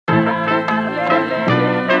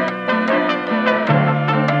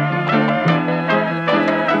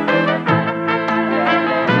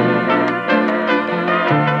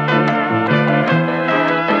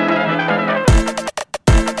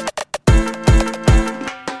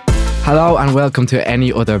Hello and welcome to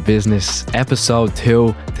Any Other Business, episode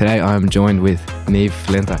 2. Today I'm joined with Niamh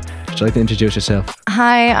Flinter. Would you like to introduce yourself?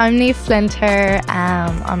 Hi, I'm Niamh Flinter.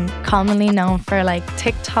 I'm commonly known for like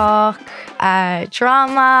TikTok,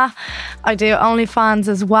 drama. I do OnlyFans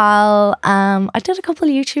as well. I did a couple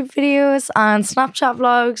of YouTube videos and Snapchat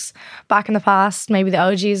vlogs back in the past. Maybe the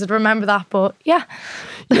OGs would remember that, but yeah.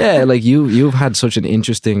 Yeah, like you've had such an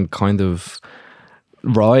interesting kind of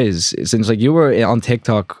rise since like you were on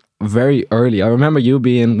TikTok very early. I remember you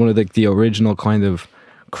being one of the original kind of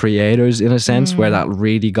creators in a sense where that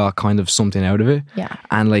really got kind of something out of it. Yeah.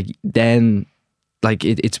 And like then like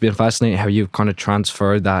it's been fascinating how you've kind of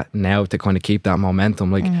transferred that now to kind of keep that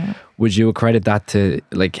momentum. Like would you accredit that to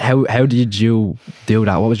like how did you do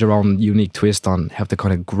that? What was your own unique twist on how to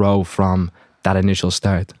kind of grow from that initial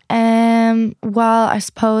start? Well, I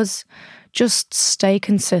suppose just stay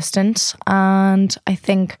consistent, and I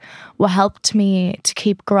think what helped me to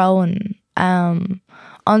keep growing on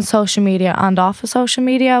social media and off of social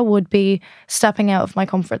media would be stepping out of my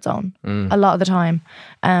comfort zone a lot of the time.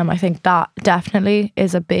 I think that definitely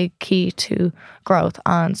is a big key to growth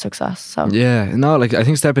and success. So yeah, no, like I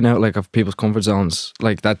think stepping out like of people's comfort zones,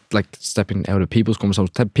 like that, like stepping out of people's comfort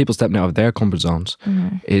zones, people stepping out of their comfort zones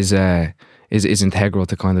is integral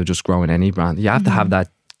to kind of just growing any brand. You have to have that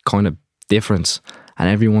kind of difference, and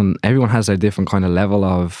everyone has their different kind of level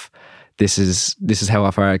of this is how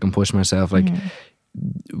far I can push myself. Like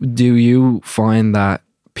do you find that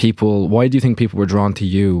why do you think people were drawn to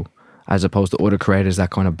you as opposed to other creators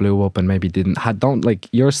that kind of blew up and maybe don't like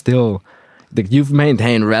you're still like you've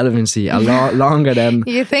maintained relevancy a lot longer than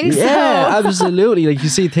you think so? Yeah, absolutely. Like you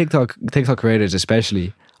see TikTok creators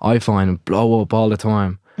especially, I find blow up all the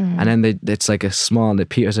time. And then it's like it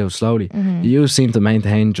peters out slowly. You seem to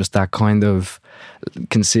maintain just that kind of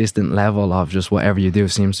consistent level of just whatever you do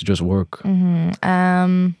seems to just work.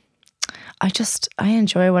 I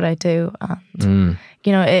enjoy what I do, and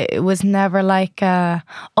you know, it was never like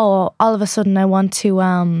all of a sudden I want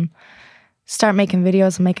to start making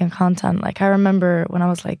videos and making content. Like I remember when I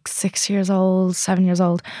was like 6 years old, 7 years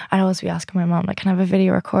old, I'd always be asking my mom, like, can I have a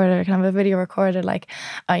video recorder? Can I have a video recorder? Like,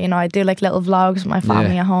 you know, I do like little vlogs with my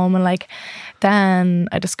family at home, and like then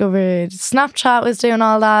I discovered Snapchat was doing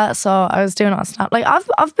all that, so I was doing it on Snap. Like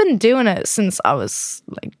I've been doing it since I was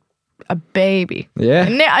like a baby. Yeah,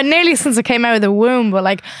 nearly since I came out of the womb. But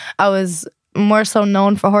like I was more so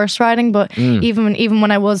known for horse riding, but even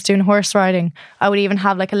when I was doing horse riding, I would even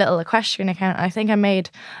have like a little equestrian account. I think I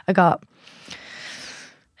got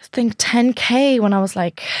 10k when I was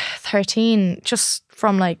like 13, just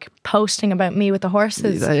from like posting about me with the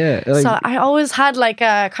horses. Yeah, like, so I always had like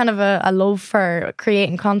a kind of a love for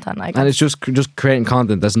creating content, like, and it's just creating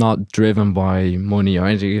content that's not driven by money or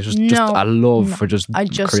anything. It's just a love for just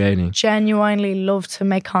creating. Genuinely love to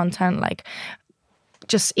make content. Like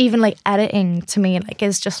just even like editing to me like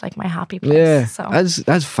is just like my happy place. Yeah, so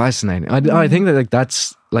that's fascinating. I think that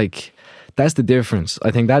that's the difference.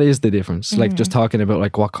 I think that is the difference. Like just talking about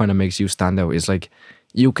like what kind of makes you stand out is like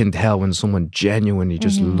you can tell when someone genuinely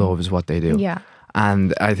just loves what they do. Yeah.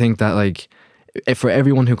 And I think that like for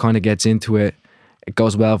everyone who kind of gets into it, it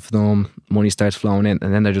goes well for them, money starts flowing in,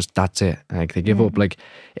 and then that's it. Like they give up. Like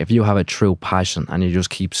if you have a true passion and you just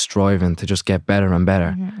keep striving to just get better and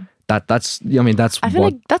better, I feel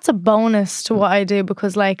like that's a bonus to what I do,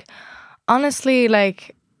 because like honestly,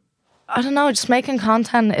 like I don't know, just making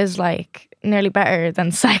content is like nearly better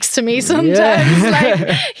than sex to me sometimes.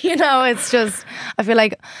 Like, you know, it's just, I feel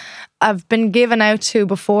like I've been given out to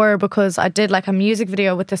before because I did like a music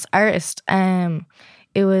video with this artist.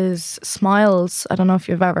 It was Smiles. I don't know if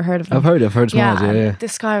you've ever heard of him. I've heard Smiles. Yeah.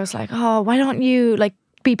 This guy was like, oh, why don't you like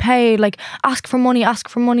be paid, like ask for money,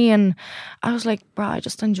 and I was like, bro, I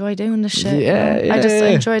just enjoy doing this shit. I just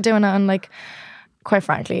enjoy doing it, and like quite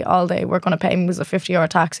frankly all day we're going to pay me was a 50-euro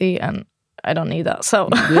taxi, and I don't need that. So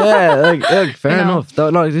yeah, like fair enough.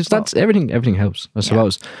 No, that's everything helps, I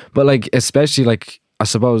suppose. But like especially like I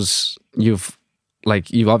suppose you've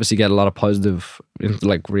obviously get a lot of positive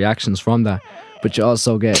like reactions from that, but you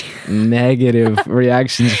also get negative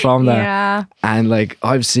reactions from that. Yeah. And like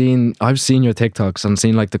I've seen your TikToks and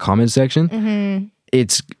seen like the comment section.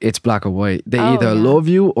 It's black or white. They either love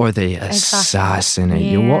you or they assassinate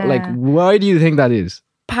you. What, like, why do you think that is?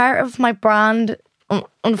 Part of my brand,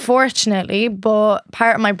 unfortunately, but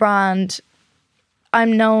part of my brand,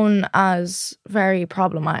 I'm known as very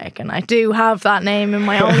problematic, and I do have that name in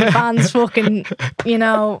my OnlyFans fucking, you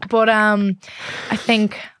know, but I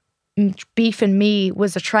think beefing me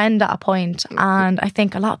was a trend at a point, and I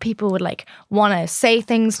think a lot of people would like want to say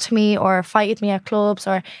things to me or fight with me at clubs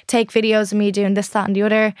or take videos of me doing this, that and the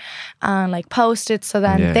other and like post it, so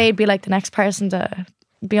then they'd be like the next person to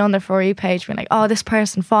be on their For You page being like, oh, this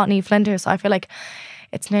person fought Niamh Flinter. So I feel like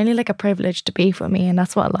it's nearly like a privilege to beef with me, and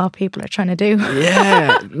that's what a lot of people are trying to do.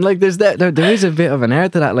 Yeah, like there's that. There is a bit of an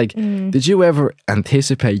art to that. Like, did you ever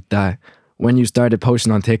anticipate that when you started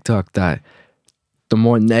posting on TikTok that the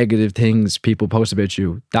more negative things people post about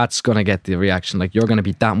you, that's gonna get the reaction? Like, you're gonna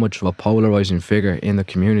be that much of a polarizing figure in the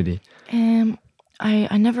community.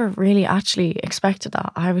 I never really actually expected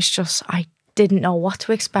that. I didn't know what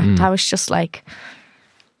to expect. I was just like,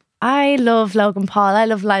 I love Logan Paul. I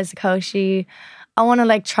love Liza Koshy. I want to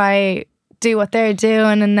like try do what they're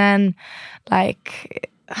doing, and then like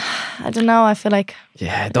I don't know, I feel like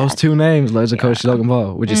those two names, Liza Koshy, Logan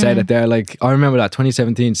Paul, would you say that they're like, I remember that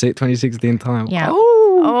 2016 time.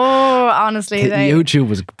 Honestly, YouTube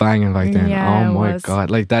was banging back then. Oh my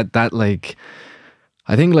god, like that like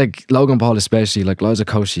I think like Logan Paul especially, like Liza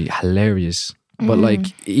Koshy, hilarious. But like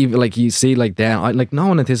even like you see like then like no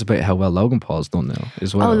one anticipated how well Logan Paul's done now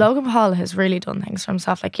as well. Oh, Logan Paul has really done things for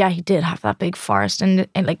himself. Like, yeah, he did have that big forest and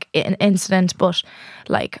like an incident, but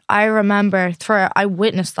like I remember I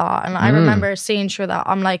witnessed that, and I remember seeing through that.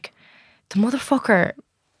 I'm like, the motherfucking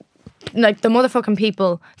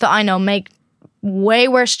people that I know make way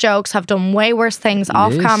worse jokes, have done way worse things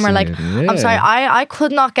off camera. Like, I'm sorry, I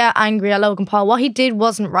could not get angry at Logan Paul. What he did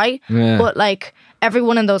wasn't right, but like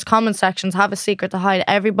everyone in those comment sections have a secret to hide.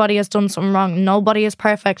 Everybody has done something wrong. Nobody is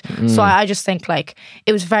perfect. So I just think like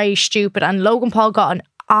it was very stupid, and Logan Paul got an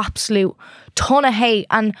absolute ton of hate,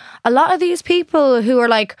 and a lot of these people who are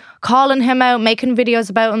like calling him out, making videos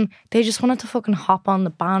about him, they just wanted to fucking hop on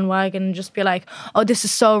the bandwagon and just be like, oh, this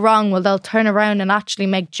is so wrong. Well, they'll turn around and actually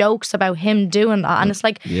make jokes about him doing that. And it's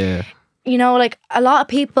like, you know, like a lot of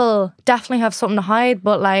people definitely have something to hide,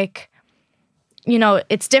 but like, you know,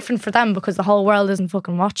 it's different for them because the whole world isn't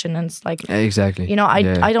fucking watching, and it's like, exactly, you know,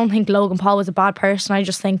 I don't think Logan Paul was a bad person. I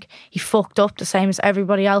just think he fucked up the same as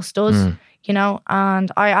everybody else does, you know.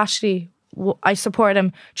 And I supported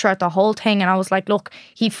him throughout the whole thing, and I was like, look,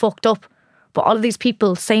 he fucked up, but all of these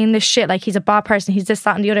people saying this shit like he's a bad person, he's this,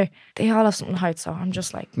 that and the other, they all have something to hide. So I'm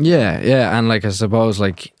just like, and like I suppose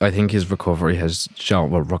like I think his recovery has shown,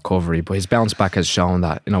 but his bounce back has shown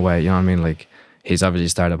that in a way, you know what I mean? Like, he's obviously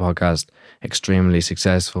started a podcast, extremely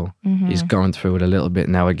successful. He's going through it a little bit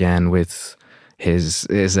now again with his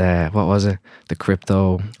what was it? The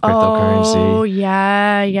cryptocurrency. Oh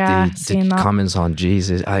yeah. The comments on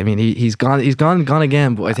Jesus. I mean, he's gone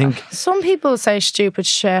again. But I think some people say stupid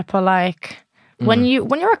shit, but like when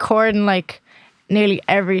you're recording like nearly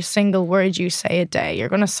every single word you say a day, you're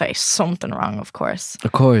gonna say something wrong, of course.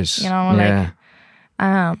 Of course, you know,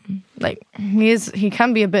 like he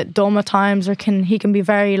can be a bit dumb at times, or he can be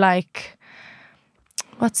very like,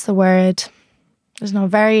 what's the word? There's no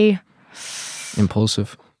very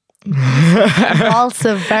impulsive.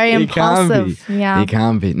 Very impulsive. Yeah, he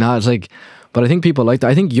can be. No, it's like, but I think people like that.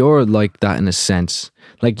 I think you're like that in a sense.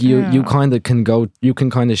 Like you kind of can go. You can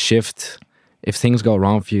kind of shift if things go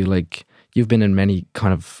wrong for you. Like, you've been in many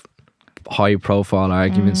kind of high profile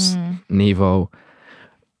arguments. Nevo,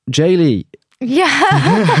 Jaylee.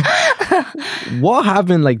 Yeah. What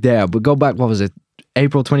happened like there? But go back, what was it?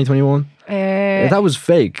 April 2021? That was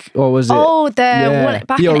fake, or was it? Oh, one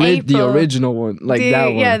back in April. The original one, that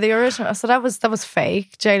one. Yeah, the original. So that was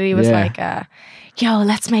fake. Jaylee was like, yo,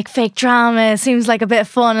 let's make fake drama. It seems like a bit of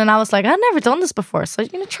fun. And I was like, I've never done this before, so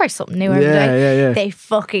you know, try something new every day. Yeah. They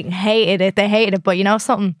fucking hated it. But you know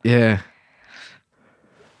something? Yeah.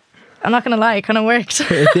 I'm not gonna lie, it kind of worked.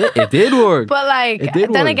 It did work. But like,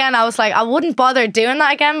 then again, I was like, I wouldn't bother doing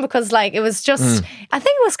that again, because like it was just, I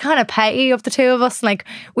think it was kind of petty of the two of us. Like,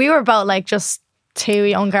 we were about like just two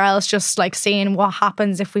young girls just like seeing what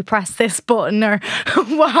happens if we press this button, or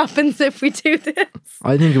what happens if we do this.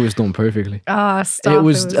 I think it was done perfectly. Oh, stop.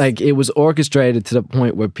 It was orchestrated to the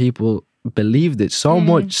point where people believed it so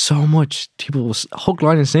much. People was hook,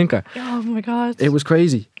 line and sinker. Oh my God. It was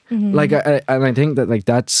crazy. Like, and I think that like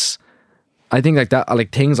that's, I think like that,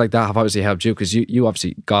 like things like that have obviously helped you, because you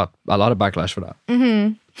obviously got a lot of backlash for that.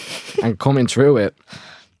 And coming through it.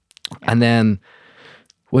 And then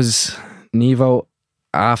was Nevo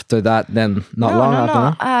after that then? Not long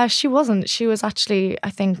after that? She wasn't. She was actually, I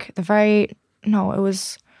think, it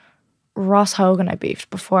was Ross Hogan I beefed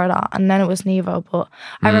before that, and then it was Nevo. But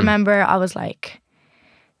I remember I was like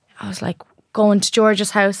going to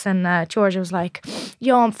George's house, and George was like,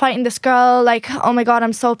 yo, I'm fighting this girl, like, oh my God,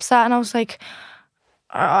 I'm so upset. And I was like,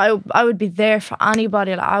 I would be there for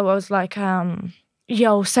anybody. Like, I was like,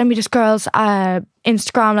 yo, send me this girl's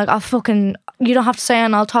Instagram. Like, you don't have to say it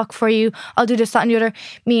and I'll talk for you. I'll do this, that, and the other.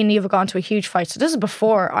 Me and Niamh have gone to a huge fight. So this is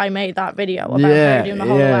before I made that video about her doing the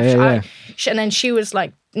whole and then she was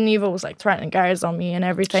like, Niamh was like threatening guards on me and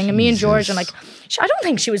everything. And me and George, and like, I don't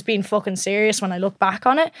think she was being fucking serious when I look back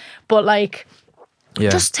on it. But like,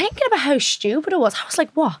 just thinking about how stupid it was, I was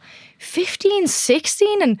like, what, 15,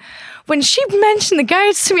 16? And when she mentioned the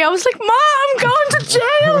guards to me, I was like, Mom, I'm going to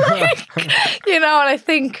jail. Like, you know, and I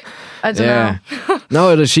think, I don't know.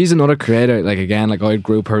 No, she's another creator. Like, again, like I'd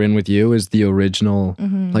group her in with you as the original,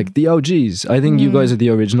 like the OGs. I think you guys are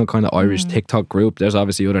the original kind of Irish TikTok group. There's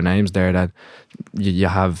obviously other names there that you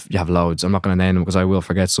have loads. I'm not going to name them because I will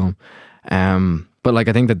forget some. But like,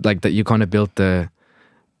 I think that you kind of built the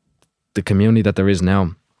community that there is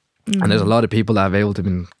now. And there's a lot of people that have able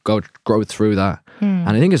to grow through that. And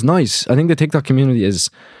I think it's nice. I think the TikTok community is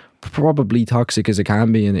probably toxic as it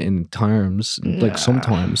can be in terms, like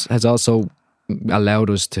sometimes, has also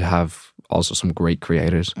allowed us to have also some great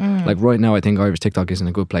creators. Like right now, I think Irish TikTok is in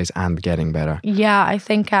a good place and getting better. Yeah, I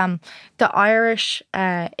think the Irish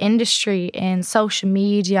industry in social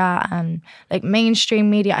media and like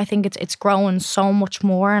mainstream media, I think it's growing so much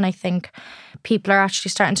more, and I think people are actually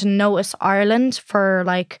starting to notice Ireland for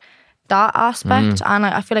like that aspect. And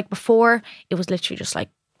I feel like before it was literally just like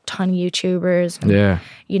tiny YouTubers. And,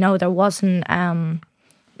 you know, there wasn't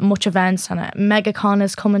much events, and MegaCon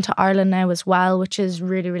is coming to Ireland now as well, which is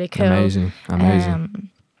really, really cool. Amazing.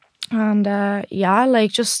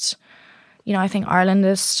 Like just, you know, I think Ireland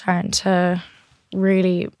is starting to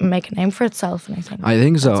really make a name for itself, and I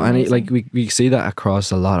think so. And like we see that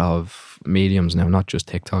across a lot of mediums now, not just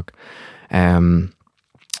TikTok.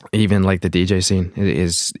 Even like the DJ scene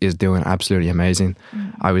is doing absolutely amazing.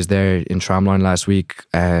 I was there in Tramline last week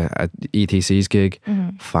at ETC's gig.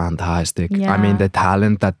 Fantastic. I mean, the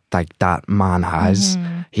talent that like that man has.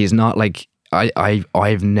 He's not like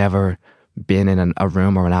I've never been in a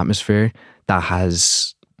room or an atmosphere that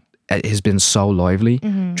has been so lively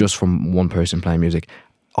just from one person playing music.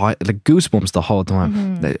 I like goosebumps the whole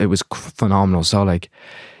time. It was phenomenal. So like,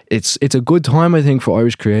 it's a good time, I think, for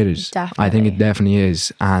Irish creators. Definitely. I think it definitely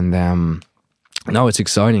is. And no, it's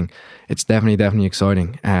exciting. It's definitely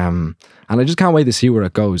exciting. And I just can't wait to see where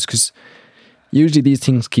it goes, because usually these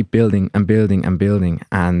things keep building and building and building.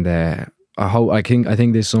 And I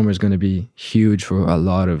think this summer is going to be huge for a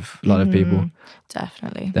lot of people.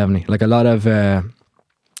 Definitely. Like a lot of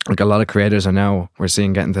creators are now, we're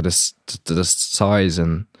seeing getting to the size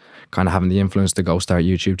and kind of having the influence to go start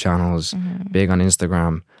YouTube channels, big on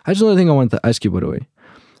Instagram. Just another thing I wanted to ask you, by the way,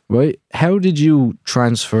 right? How did you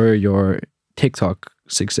transfer your TikTok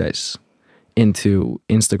success into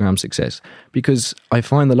Instagram success? Because I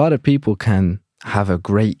find a lot of people can have a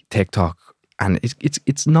great TikTok, and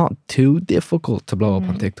it's not too difficult to blow up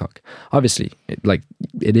on TikTok. Obviously,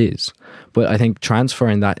 it is, but I think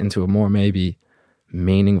transferring that into a more maybe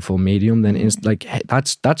meaningful medium then is like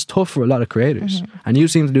that's tough for a lot of creators, and you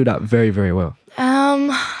seem to do that very, very well.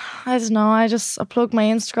 I don't know, I plug my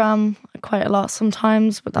Instagram quite a lot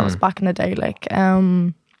sometimes, but that was back in the day. Like I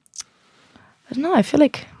don't know, I feel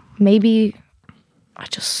like maybe I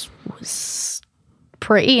just was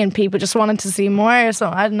pretty and people just wanted to see more or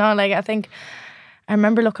something. I don't know, like I think I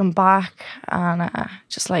remember looking back and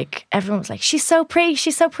just like everyone was like, she's so pretty,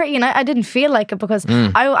 and I didn't feel like it, because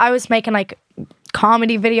I was making like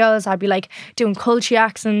comedy videos. I'd be like doing culture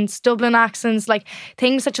accents, Dublin accents, like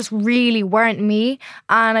things that just really weren't me.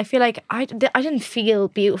 And I feel like I didn't feel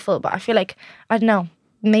beautiful, but I feel like, I don't know,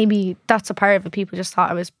 maybe that's a part of it. People just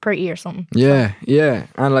thought I was pretty or something. Yeah.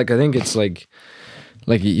 And like I think it's like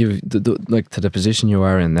you like to the position you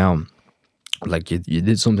are in now, like you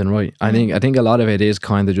did something right. I think a lot of it is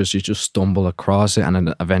kind of just you just stumble across it, and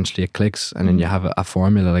then eventually it clicks, and then you have a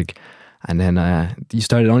formula, like, and then you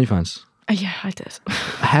started OnlyFans. Yeah, I did.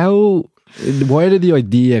 Where did the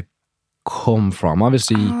idea come from?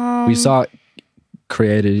 Obviously, we saw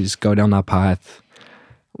creators go down that path.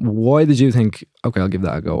 Why did you think, okay, I'll give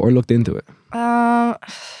that a go, or looked into it?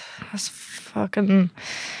 That's fucking...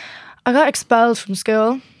 I got expelled from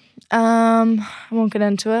school. I won't get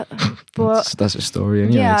into it, but that's a story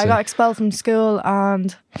anyway. Yeah, I got expelled from school,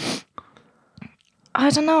 and I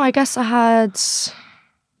don't know, I guess I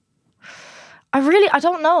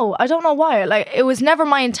don't know why. Like, it was never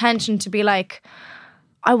my intention to be like,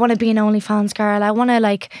 I want to be an OnlyFans girl, I want to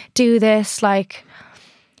like do this. Like,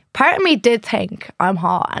 part of me did think I'm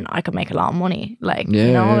hot and I could make a lot of money. Like,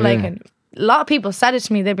 and a lot of people said it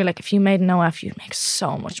to me. They'd be like, if you made an OF, you'd make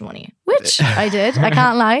so much money, which I did. I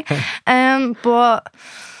can't lie. But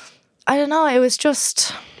I don't know. It was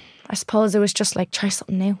just, I suppose it was just like, try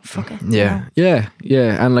something new. Fuck it. Yeah.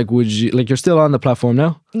 And like, would you, like, you're still on the platform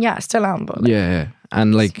now? Yeah, I still am. But like, yeah.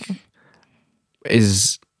 And like,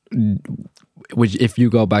 if you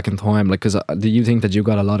go back in time, like, because do you think that you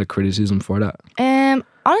got a lot of criticism for that?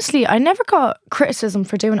 Honestly, I never got criticism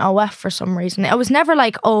for doing OF for some reason. I was never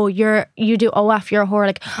like, oh, you do OF, you're a whore.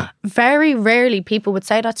 Like, very rarely people would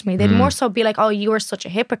say that to me. They'd more so be like, oh, you are such a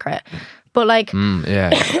hypocrite. But like,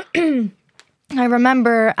 I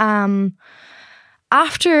remember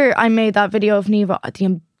after I made that video of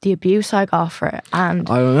Niamh, the abuse I got for it, and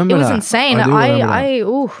I remember it was that. insane.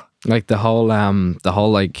 Like the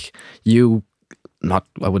whole like you. Not,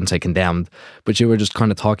 I wouldn't say condemned, but you were just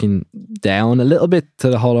kind of talking down a little bit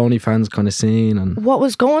to the whole OnlyFans kind of scene. And what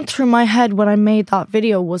was going through my head when I made that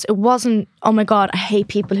video was, it wasn't, oh my God, I hate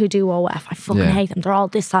people who do OF. I fucking hate them. They're all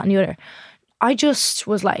this, that, and the other. I just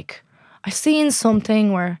was like, I seen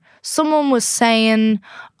something where someone was saying,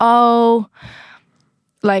 oh,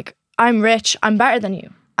 like, I'm rich, I'm better than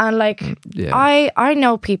you. And like, I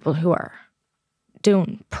know people who are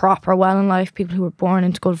doing proper well in life, people who were born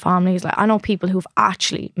into good families. Like, I know people who've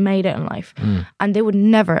actually made it in life, and they would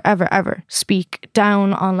never ever ever speak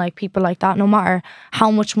down on like people like that, no matter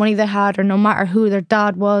how much money they had or no matter who their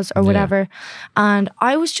dad was or whatever. And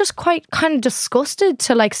I was just quite kind of disgusted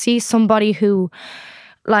to like see somebody who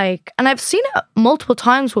like, and I've seen it multiple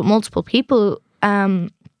times with multiple people,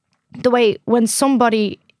 the way when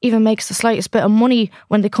somebody even makes the slightest bit of money,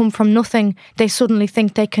 when they come from nothing, they suddenly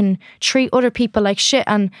think they can treat other people like shit,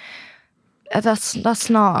 and that's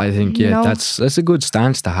not. I think that's a good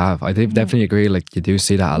stance to have. I definitely agree. Like, you do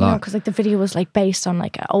see that a lot, because like the video was like based on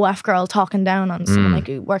like an OF girl talking down on someone like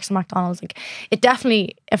who works at McDonald's. Like, it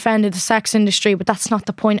definitely offended the sex industry, but that's not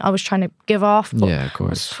the point I was trying to give off. But yeah, of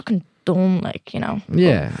course, it's fucking dumb. Like,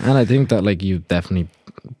 Yeah, and I think that like you definitely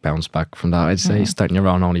bounce back from that. I'd say starting your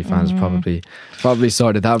own OnlyFans probably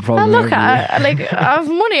sorted that problem. And look, I have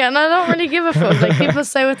money and I don't really give a fuck. Like, people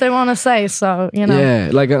say what they want to say, so Yeah,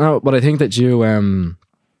 like, no, but I think that you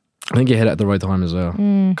I think you hit it at the right time as well.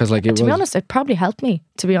 Because like, to be honest, it probably helped me.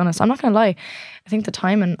 To be honest, I'm not gonna lie. I think the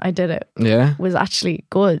timing I did it was actually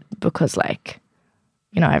good, because like,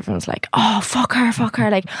 everyone's like, oh, fuck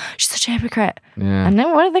her, like, she's such a hypocrite. And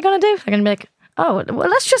then what are they gonna do? They're gonna be like, oh, well,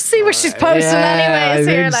 let's just see what she's posting anyways.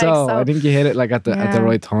 I think so. I think you hit it like at the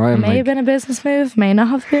right time. May have been a business move, may not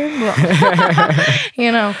have been, but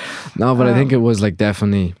No, but I think it was like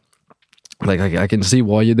definitely like I can see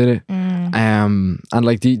why you did it. And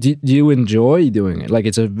like, do you enjoy doing it? Like,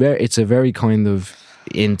 it's a very kind of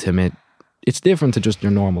intimate. It's different to just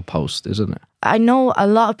your normal post, isn't it? I know a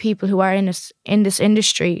lot of people who are in this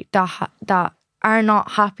industry that are not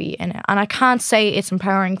happy in it, and I can't say it's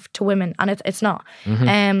empowering to women, and it's not.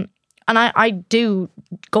 And I do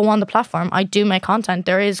go on the platform, I do make content.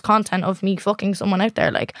 There is content of me fucking someone out there,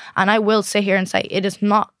 like, and I will sit here and say it is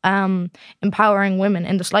not empowering women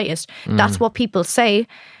in the slightest. That's what people say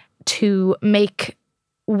to make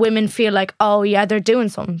women feel like, oh yeah, they're doing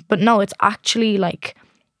something, but no, it's actually like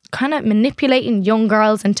kind of manipulating young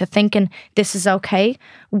girls into thinking this is okay,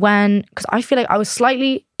 because I feel like I was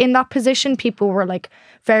slightly in that position. People were like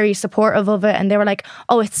very supportive of it, and they were like,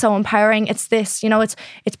 oh, it's so empowering, it's this,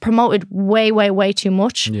 it's promoted way too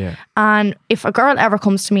much. And if a girl ever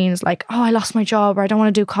comes to me and is like, oh, I lost my job, or I don't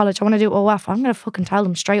want to do college, I want to do OF, I'm gonna fucking tell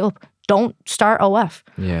them straight up, don't start OF.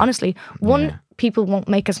 Honestly, people won't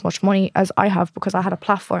make as much money as I have because I had a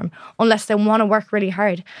platform, unless they want to work really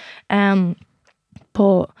hard.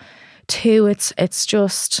 But two, it's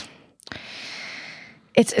just,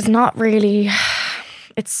 it's not really,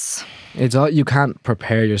 it's all, you can't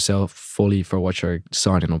prepare yourself fully for what you're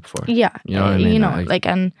signing up for. Yeah, you know what I mean? Like,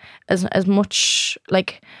 and as much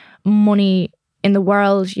like money in the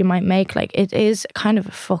world you might make, like, it is kind of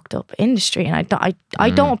a fucked up industry, and I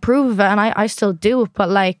don't approve of it, and I still do it, but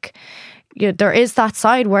like, there is that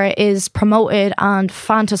side where it is promoted and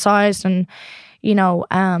fantasized and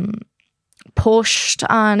pushed,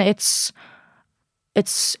 and it's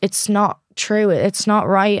not true, it's not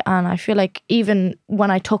right. And I feel like even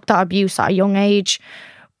when I took that abuse at a young age,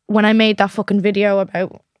 when I made that fucking video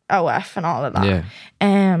about OF and all of that,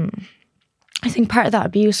 I think part of that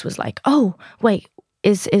abuse was like, oh wait,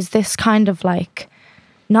 is this kind of like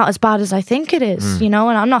not as bad as I think it is, and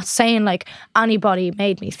I'm not saying like anybody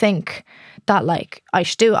made me think that like I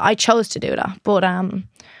should do it. I chose to do that, but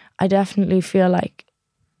I definitely feel like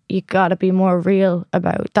you gotta be more real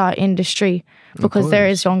about that industry, because there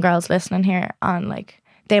is young girls listening here, and like,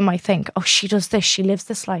 they might think, oh, she does this, she lives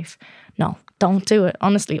this life. No, don't do it,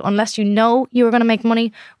 honestly, unless you know you were gonna make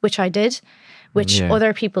money, which I did, which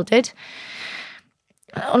other people did.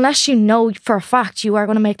 unless you know for a fact you are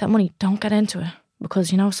going to make that money, don't get into it,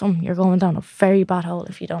 because you're going down a very bad hole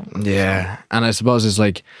if you don't. Yeah, and I suppose it's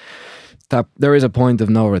like that there is a point of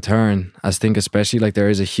no return. I think especially like there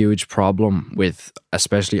is a huge problem with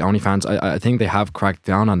especially OnlyFans. I think they have cracked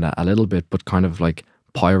down on that a little bit, but kind of like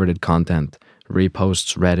pirated content,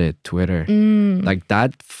 reposts, Reddit, Twitter, like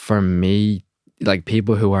that for me, like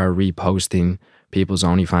people who are reposting people's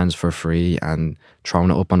OnlyFans for free and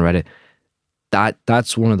throwing it up on Reddit,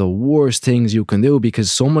 that's one of the worst things you can do, because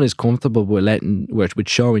someone is comfortable with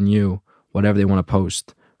showing you whatever they want to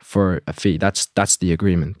post for a fee. That's the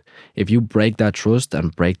agreement. If you break that trust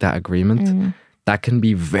and break that agreement, that can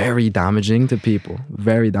be very damaging to people.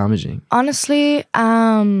 Very damaging. Honestly,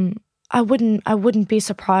 I wouldn't be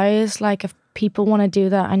surprised like if people want to do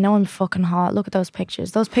that. I know I'm fucking hot. Look at those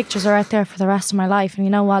pictures. Those pictures are out there for the rest of my life. And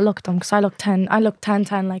you know what? Look at them, because I look 10.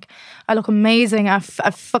 Like I look amazing. I'm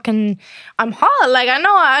hot. Like I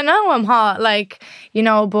know I'm hot. Like,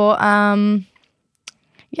 but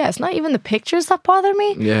yeah, it's not even the pictures that bother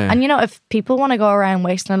me. Yeah. And if people want to go around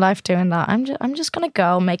wasting a life doing that, I'm just gonna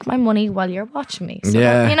go make my money while you're watching me. So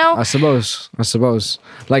yeah. I suppose.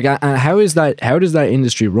 Like, how does that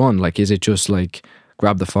industry run? Like, is it just like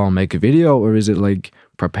grab the phone, make a video, or is it like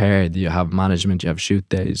prepared? Do you have management? Do you have shoot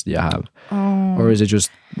days? Do you have, or is it just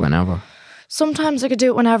whenever? Sometimes I could do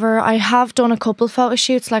it whenever. I have done a couple photo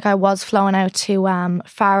shoots. Like I was flown out to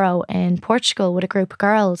Faro in Portugal with a group of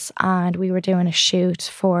girls, and we were doing a shoot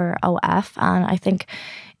for OF, and I think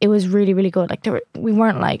it was really, really good. Like we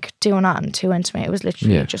weren't like doing nothing too intimate. It was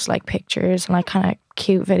literally just like pictures and like kind of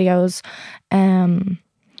cute videos.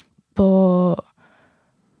 But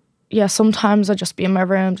yeah, sometimes I'll just be in my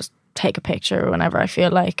room, just take a picture whenever I feel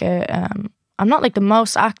like it. I'm not like the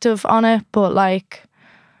most active on it, but like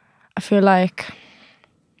I feel like,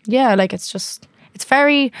 yeah, like it's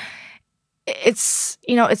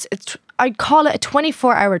I'd call it a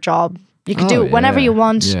 24-hour job. You can do it whenever you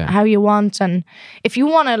want, how you want, and if you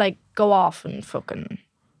want to like go off and fucking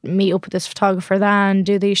meet up with this photographer then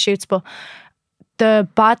do these shoots. But the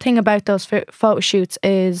bad thing about those photo shoots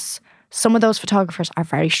is some of those photographers are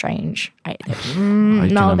very strange. They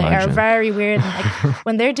are very weird. And, like,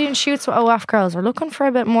 when they're doing shoots with OF girls, they're looking for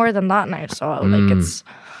a bit more than that now. So like it's.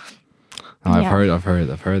 Oh, I've heard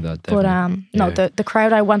that. Definitely. But the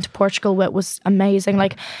crowd I went to Portugal with was amazing.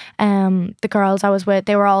 Like, the girls I was with,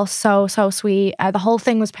 they were all so sweet. The whole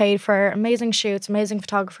thing was paid for. Amazing shoots, amazing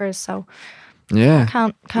photographers. So yeah,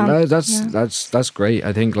 can't. No, that's great.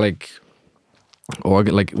 I think like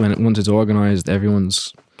once it's organized,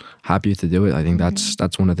 everyone's happy to do it. I think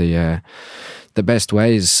that's one of the best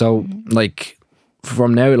ways. So like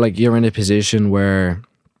from now, like you're in a position where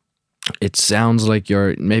it sounds like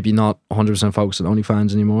you're maybe not 100% focused on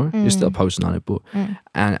OnlyFans anymore. You're still posting on it, but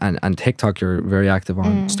and TikTok you're very active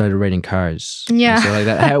on. Started rating cars, yeah, and stuff like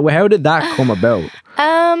that. How did that come about?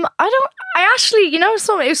 I actually,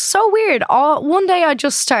 something, it was so weird. One day I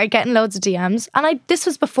just started getting loads of DMs, and this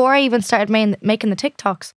was before I even started making the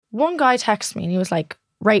TikToks. One guy texted me and he was like,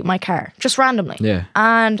 rate my car, just randomly. Yeah.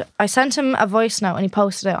 And I sent him a voice note and he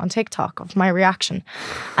posted it on TikTok of my reaction.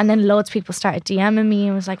 And then loads of people started DMing me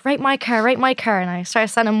and was like, rate my car. And I started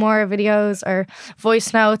sending more videos or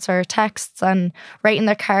voice notes or texts and rating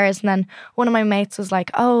their cars. And then one of my mates was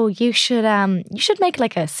like, oh, you should make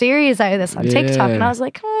like a series out of this on TikTok. And I was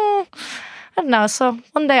like, I don't know. So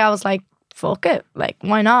one day I was like, fuck it. Like,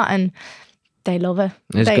 why not? And they love it.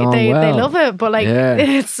 They love it, but like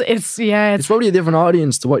it's probably a different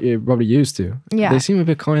audience to what you're probably used to. Yeah, they seem a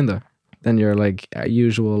bit kinder than your like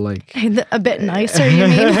usual like a bit nicer. You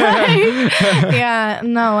mean? Yeah,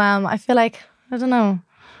 no. I feel like I don't know.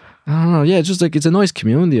 Yeah, it's just like it's a nice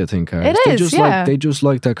community. I think cars. It is. They just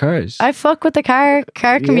like their cars. I fuck with the car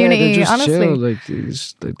community. They're just honestly, chill.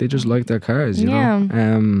 Like they just like their cars. You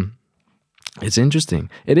know. It's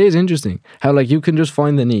interesting. It is interesting how like you can just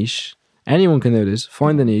find the niche. Anyone can do this.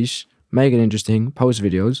 Find the niche, make it interesting, post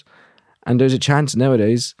videos, and there's a chance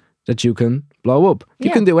nowadays that you can blow up.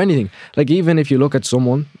 You can do anything. Like even if you look at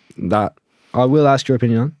someone that I will ask your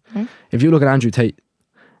opinion on. If you look at Andrew Tate,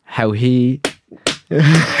 how he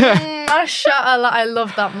I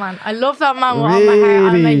love that man. I love that man with all my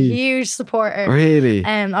heart. I'm a huge supporter. Really?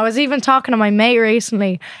 I was even talking to my mate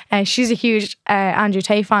recently. She's a huge Andrew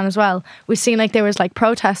Tate fan as well. We've seen like there was like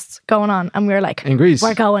protests going on, and we were like, in Greece,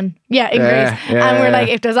 we're going. Yeah, in Greece. Yeah. And we're like,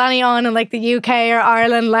 if there's any on in like the UK or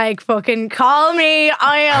Ireland, like fucking call me.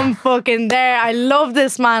 I am fucking there. I love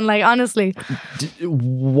this man. Like honestly.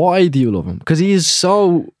 Why do you love him? Because he is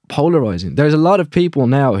so polarizing. There's a lot of people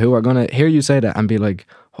now who are gonna hear you say that and be like,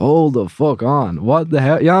 hold the fuck on, what the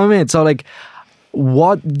hell, you know what I mean? So like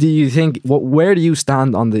what do you think? Where do you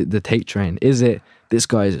stand on the Tate train? Is it this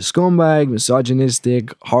guy is a scumbag,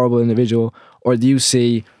 misogynistic, horrible individual, or do you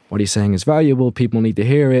see what he's saying is valuable? People need to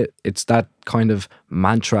hear it. It's that kind of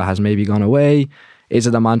mantra has maybe gone away. Is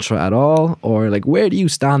it a mantra at all, or like where do you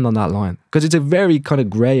stand on that line? Because it's a very kind of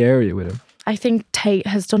grey area with him. I think Tate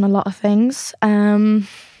has done a lot of things.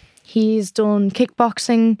 He's done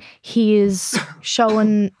kickboxing. He is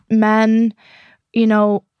showing men, you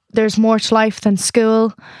know, there's more to life than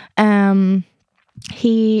school.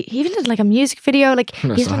 He even did like a music video. Like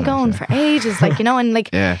he's been going for ages, like, you know, and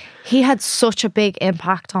like he had such a big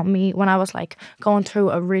impact on me when I was like going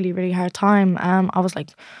through a really, really hard time. I was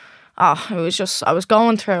like, it was just, I was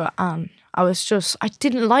going through it, and I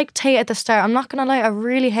didn't like Tate at the start. I'm not gonna lie, I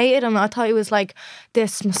really hated him. I thought he was like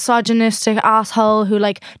this misogynistic asshole who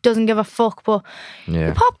like doesn't give a fuck. But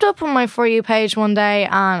he popped up on my For You page one day,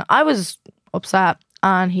 and I was upset.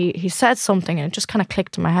 And he said something, and it just kind of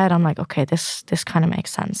clicked in my head. I'm like, okay, this kind of makes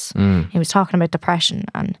sense. He was talking about depression,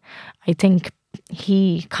 and I think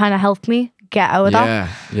he kind of helped me get out of that.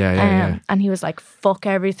 Yeah. And he was like, fuck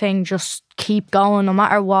everything, just keep going no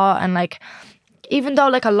matter what. And like, even though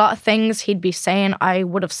like a lot of things he'd be saying I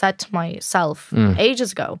would have said to myself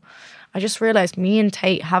ages ago, I just realised me and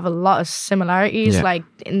Tate have a lot of similarities, like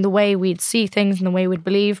in the way we'd see things and the way we'd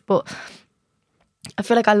believe. But I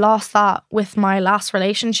feel like I lost that with my last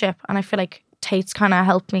relationship, and I feel like Tate's kind of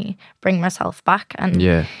helped me bring myself back.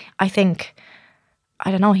 And I think,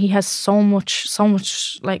 I don't know, he has so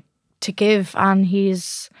much like to give, and he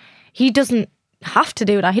doesn't have to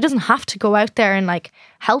do that. He doesn't have to go out there and like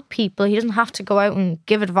help people. He doesn't have to go out and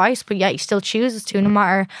give advice, but yet he still chooses to, no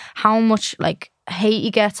matter how much like hate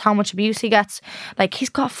he gets, how much abuse he gets. Like he's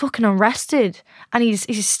got fucking arrested, and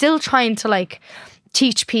he's still trying to like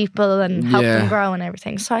teach people and help them grow and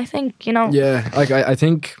everything. So I think, you know, like I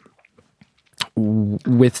think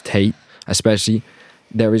with Tate especially,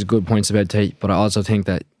 there is good points about Tate, but I also think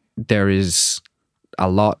that there is a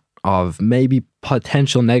lot of maybe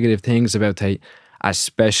potential negative things about Tate,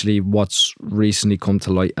 especially what's recently come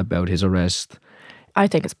to light about his arrest. I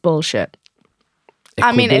think it's bullshit.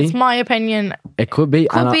 I mean, it's my opinion. It could be.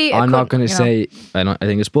 I'm not going to say I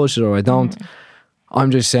think it's bullshit or I don't. I'm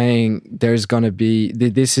just saying there's going to be,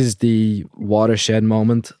 this is the watershed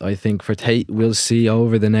moment, I think, for Tate. We'll see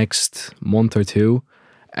over the next month or two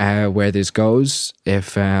where this goes.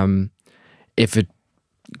 If it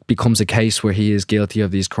becomes a case where he is guilty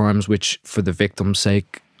of these crimes, which for the victim's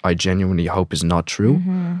sake, I genuinely hope is not true.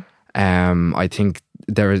 I think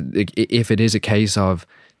if it is a case of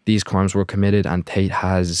these crimes were committed and Tate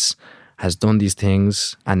has done these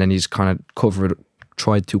things and then he's kind of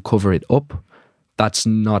tried to cover it up, that's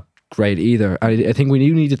not great either. I think we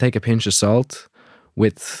do need to take a pinch of salt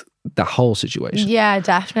with the whole situation. Yeah,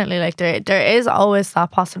 definitely. Like there is always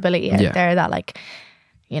that possibility out there that, like,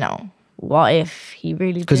 you know, what if he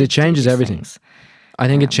really did? Because it changes everything. Things. I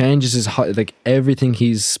think it changes his, like, everything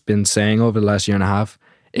he's been saying over the last year and a half.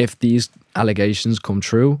 If these allegations come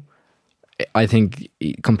true, I think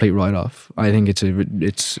complete write off. I think it's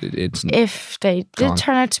if they did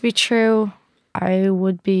turn out to be true, I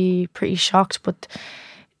would be pretty shocked. But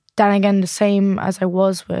then again, the same as I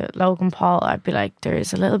was with Logan Paul, I'd be like, there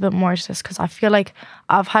is a little bit more to this, because I feel like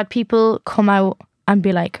I've had people come out and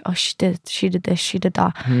be like, oh, she did this, she did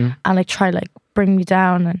that, and like try like bring me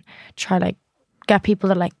down and try like get people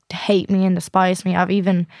that like hate me and despise me. I've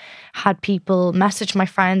even had people message my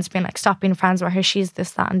friends being like, stop being friends with her, she's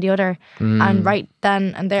this, that and the other. And right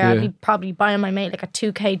then and there, I'd be probably buying my mate like a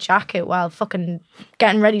 2K jacket while fucking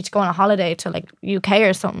getting ready to go on a holiday to like UK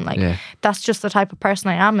or something. Like that's just the type of person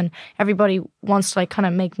I am, and everybody wants to like kind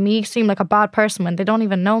of make me seem like a bad person when they don't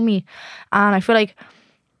even know me. And I feel like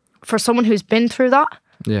for someone who's been through that,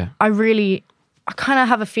 I kind of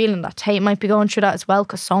have a feeling that Tate might be going through that as well,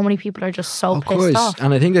 because so many people are just so pissed off.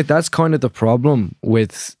 And I think that that's kind of the problem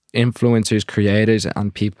with influencers, creators,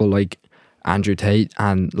 and people like Andrew Tate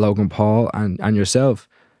and Logan Paul and yourself.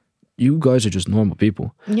 You guys are just normal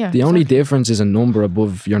people. Yeah, the only difference is a number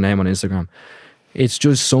above your name on Instagram. It's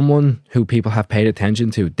just someone who people have paid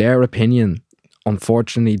attention to. Their opinion,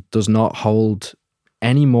 unfortunately, does not hold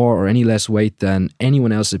any more or any less weight than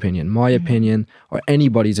anyone else's opinion, my opinion, or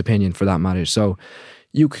anybody's opinion for that matter. So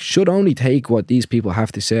you should only take what these people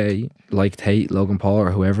have to say, like Tate, Logan Paul, or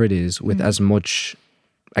whoever it is, with as much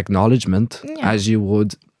acknowledgement as you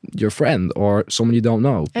would your friend or someone you don't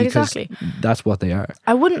know, because that's what they are.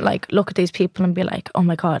 I wouldn't like look at these people and be like, oh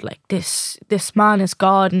my God, like this man is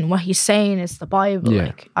God and what he's saying is the Bible.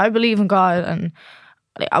 Like, I believe in God, and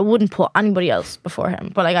like, I wouldn't put anybody else before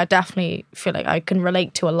him, but like I definitely feel like I can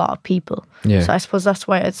relate to a lot of people. Yeah. So I suppose that's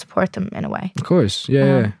why I'd support them in a way. Of course,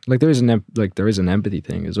 yeah. Like there is an empathy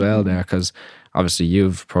thing as well there, because obviously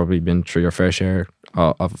you've probably been through your fair share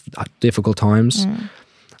of difficult times,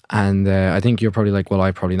 and I think you're probably like, well,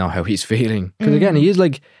 I probably know how he's feeling, because again, he is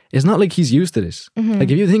like, it's not like he's used to this.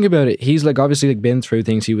 Like if you think about it, he's like obviously like been through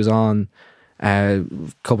things. He was on a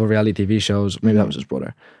couple of reality TV shows. Maybe that was his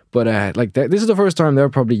brother. But like this is the first time they're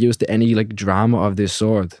probably used to any like drama of this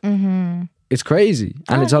sort. It's crazy,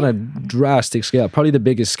 and it's on a drastic scale. Probably the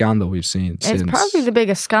biggest scandal we've seen. It's probably the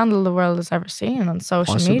biggest scandal the world has ever seen on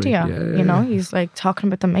social media. Yeah. You know, he's like talking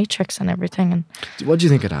about the Matrix and everything. And what do you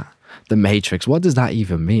think of that? The Matrix. What does that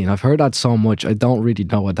even mean? I've heard that so much. I don't really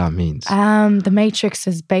know what that means. The Matrix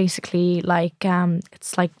is basically like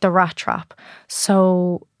it's like the rat trap.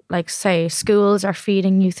 So, like, say schools are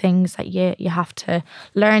feeding you things that you have to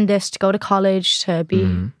learn this to go to college, to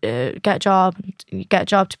be get a job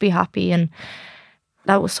to be happy, and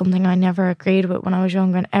that was something I never agreed with when I was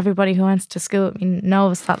younger. And everybody who went to school with me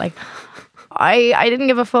knows that, like, I didn't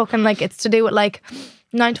give a fuck, and like it's to do with like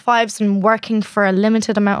 9 to 5s and working for a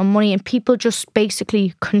limited amount of money, and people just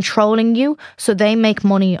basically controlling you so they make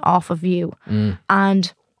money off of you.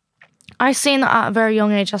 And I seen that at a very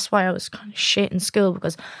young age. That's why I was kind of shit in school,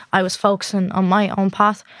 because I was focusing on my own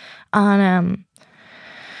path. And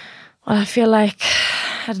well, I feel like,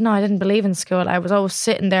 I don't know, I didn't believe in school. I was always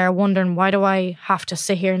sitting there wondering, why do I have to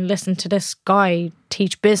sit here and listen to this guy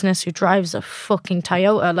teach business who drives a fucking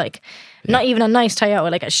Toyota, like not even a nice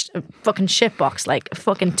Toyota, like a fucking shitbox, like a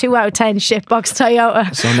fucking 2 out of 10 shitbox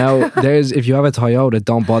Toyota. So now if you have a Toyota,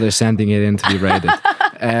 don't bother sending it in to be rated.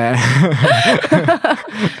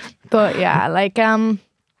 But yeah, like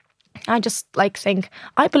I just like think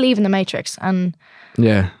I believe in the Matrix, and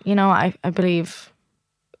you know, I believe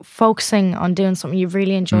focusing on doing something you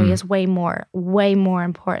really enjoy is way more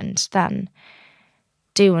important than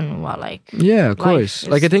doing what, like, of course.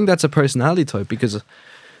 Like I think that's a personality type, because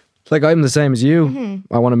like I'm the same as you.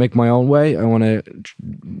 I want to make my own way. I want to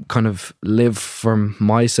kind of live for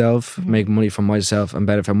myself, make money for myself, and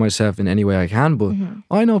benefit myself in any way I can. But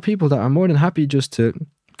I know people that are more than happy just to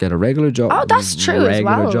get a regular job. Oh, that's true as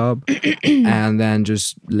well. Regular job, and then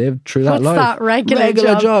just live through that life. What's that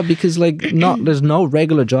regular job? Because like there's no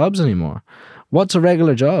regular jobs anymore. What's a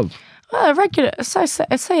regular job? Well, regular. So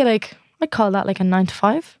I'd say like I'd call that like a 9 to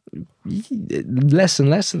 5. Less and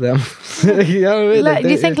less of them. You know what I mean? Like do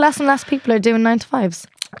you think less and less people are doing 9 to 5s?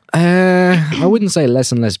 I wouldn't say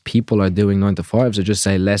less and less people are doing 9 to 5s. I'd just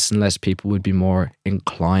say less and less people would be more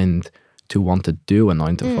inclined to want to do a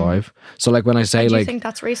 9 to 5. So like when I say, do like, you think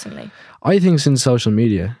that's recently? I think since social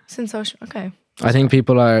media. Okay. I think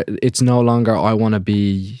people are, it's no longer I want to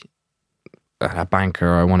be a banker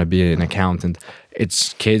or I want to be an accountant.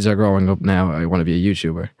 It's kids are growing up now, I want to be a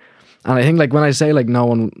YouTuber. And I think like when I say like no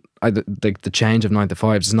one, like the change of 9 to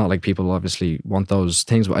 5s, it's not like people obviously want those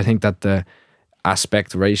things, but I think that the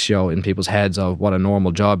aspect ratio in people's heads of what a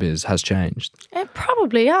normal job is has changed. It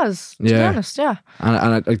probably has, to be honest, yeah.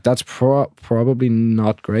 And like that's probably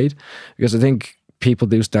not great, because I think people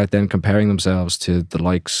do start then comparing themselves to the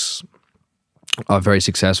likes of very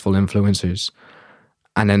successful influencers,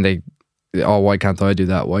 and then they, oh, why can't I do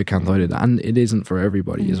that? Why can't I do that? And it isn't for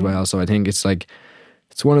everybody as well. So I think it's like,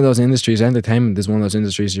 it's one of those industries, entertainment is one of those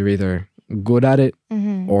industries you're either good at it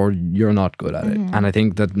or you're not good at it. And I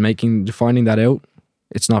think that finding that out,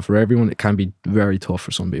 it's not for everyone. It can be very tough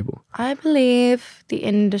for some people. I believe the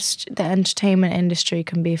entertainment industry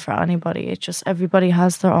can be for anybody. It's just everybody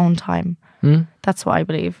has their own time. That's what I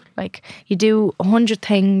believe. Like you do 100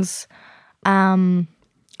 things and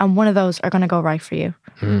one of those are going to go right for you.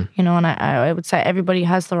 You know, and I would say everybody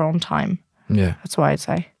has their own time. Yeah. That's what I'd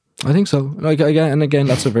say. I think so. Like again,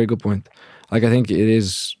 that's a very good point. Like I think it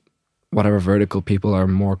is whatever vertical people are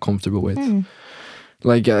more comfortable with.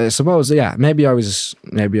 Like I suppose, maybe I was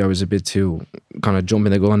a bit too kind of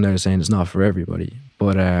jumping the gun there, saying it's not for everybody.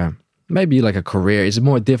 But maybe like a career is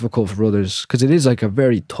more difficult for others, because it is like a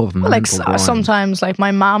very tough mental grind. Sometimes like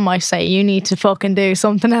my mom might say, you need to fucking do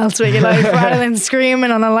something else with your life rather than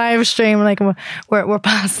screaming on a live stream. Like we're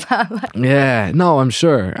past that. Like. Yeah, no, I'm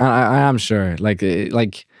sure. I am sure. Like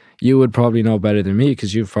you would probably know better than me,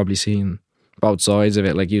 because you've probably seen both sides of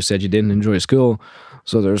it. Like you said, you didn't enjoy school.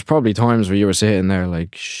 So there's probably times where you were sitting there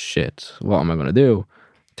like, shit, what am I going to do?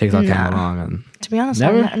 TikTok came along and... To be honest,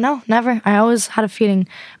 never? No, never. I always had a feeling,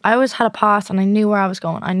 I always had a path and I knew where I was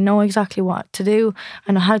going. I know exactly what to do.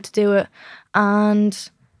 I know how to do it. And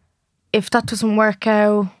if that doesn't work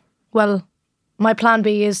out, well, my plan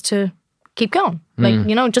B is to keep going. Like,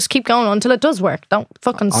 you know, just keep going until it does work. Don't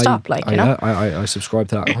fucking stop. I subscribe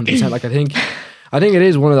to that 100%. Like, I think it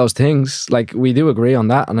is one of those things. Like, we do agree on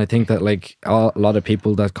that, and I think that like a lot of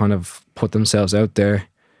people that kind of put themselves out there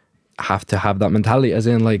have to have that mentality. As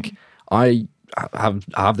in, like, I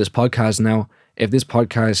have this podcast now. If this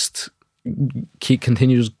podcast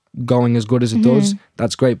continues going as good as it does,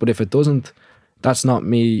 that's great. But if it doesn't, that's not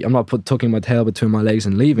me. I'm not tucking my tail between my legs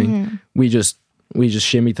and leaving. We just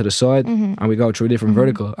shimmy to the side and we go through a different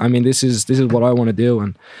vertical. I mean, this is what I want to do,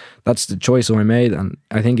 and that's the choice I made. And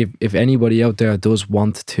I think if anybody out there does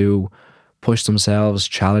want to push themselves,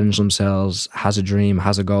 challenge themselves, has a dream,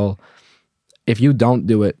 has a goal, if you don't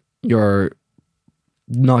do it, you're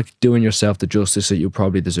not doing yourself the justice that you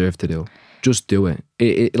probably deserve to do. Just do it.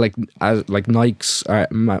 Like Nike's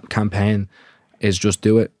campaign is just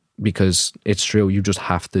do it, because it's true. You just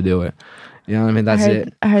have to do it. You know what I mean? That's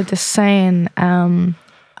it. I heard this saying, I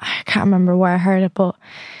can't remember where I heard it, but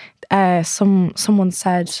someone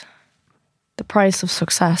said, the price of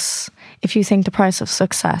success, if you think the price of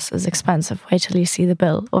success is expensive, wait till you see the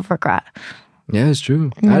bill of regret. Yeah, it's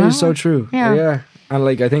true. That is so true. Yeah. And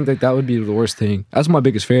like, I think like that would be the worst thing. That's my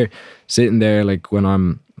biggest fear. Sitting there, like, when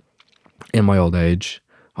I'm in my old age,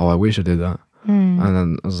 oh, I wish I did that. And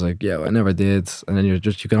then I was like, yeah, I never did. And then you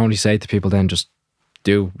can only say to people then, just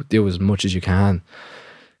do as much as you can,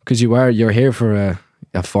 because you're here for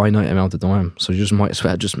a finite amount of time, so you just might as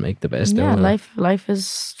well just make the best out of it. Life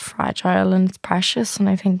is fragile and it's precious, and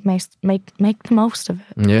I think make the most of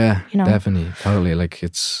it. Yeah, you know? Definitely, totally. Like,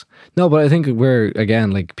 it's no, but I think we're, again,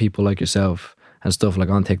 like, people like yourself and stuff like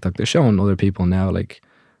on TikTok, they're showing other people now, like,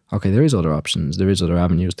 okay, there is other options, there is other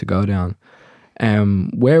avenues to go down.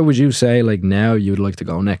 Where would you say, like, now you'd like to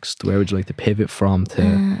go next? Where would you like to pivot from to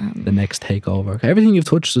the next takeover? Everything you've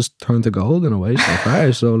touched has turned to gold in a way so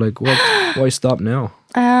far. So, like, why stop now?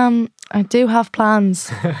 I do have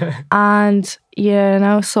plans, and you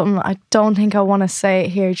know, something I don't think I want to say it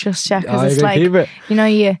here just yet, because it's like, you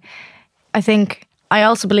know, I think I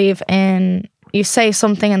also believe in, you say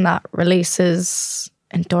something and that releases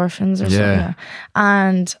endorphins or something,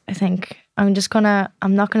 and I think I'm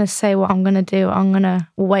not gonna say what I'm gonna do. I'm gonna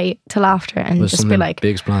wait till after and just be like,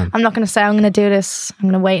 big plan. I'm not gonna say I'm gonna do this. I'm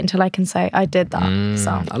gonna wait until I can say I did that.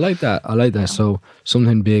 So I like that. Yeah. So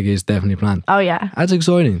something big is definitely planned. Oh yeah, that's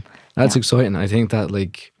exciting. Exciting. I think that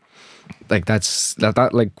like that's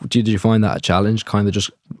that like, did you find that a challenge? Kind of just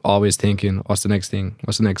always thinking, what's the next thing?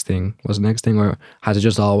 What's the next thing? What's the next thing? Or has it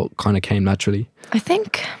just all kind of came naturally? I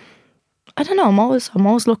think, I don't know, I'm always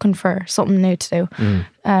looking for something new to do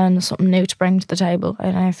and something new to bring to the table.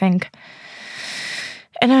 And I think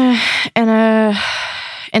in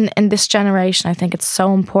this generation, I think it's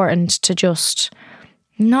so important to just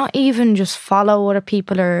not even just follow other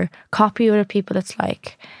people or copy other people. It's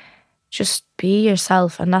like, just be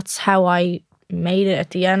yourself. And that's how I made it at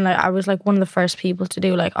the end. Like, I was like one of the first people to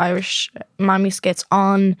do like Irish mammy skits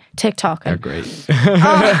on TikTok. They're great.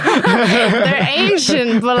 They're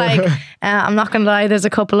ancient, but like, I'm not gonna lie, there's a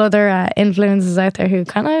couple other influencers out there who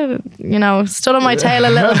kind of, you know, stood on my tail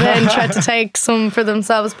a little bit and tried to take some for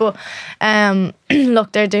themselves. But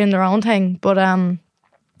look, they're doing their own thing. But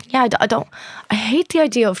yeah, I hate the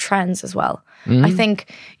idea of trends as well. I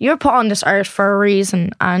think you're put on this earth for a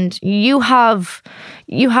reason, and you have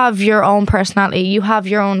your own personality, you have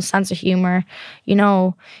your own sense of humor. You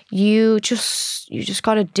know, you just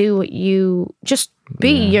got to do what you just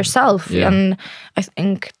be yourself, and I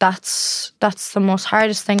think that's the most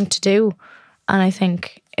hardest thing to do. And I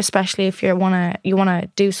think especially if you wanna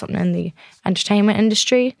do something in the entertainment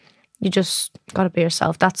industry, you just got to be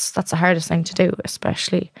yourself. That's the hardest thing to do,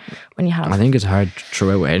 especially when you have... I think it's hard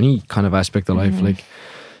throughout any kind of aspect of life. Like,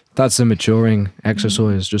 that's a maturing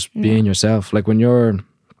exercise, just being yourself. Like, when you're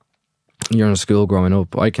in school growing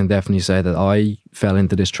up, I can definitely say that I fell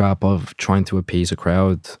into this trap of trying to appease a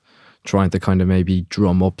crowd, trying to kind of maybe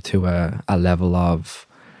drum up to a level of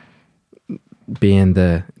being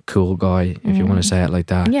the cool guy, if you want to say it like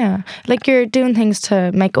that. Yeah, like you're doing things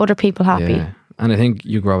to make other people happy. Yeah. And I think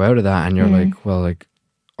you grow out of that and you're like, well, like,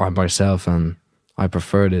 I'm myself and I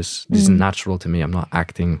prefer this. This is natural to me. I'm not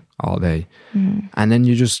acting all day. And then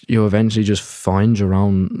you eventually just find your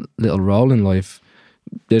own little role in life.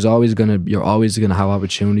 You're always gonna have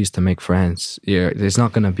opportunities to make friends. It's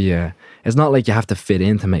not like you have to fit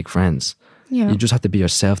in to make friends. Yeah. You just have to be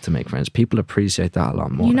yourself to make friends. People appreciate that a lot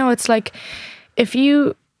more. You know, it's like, if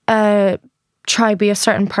you try be a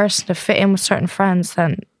certain person to fit in with certain friends,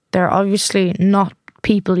 then they're obviously not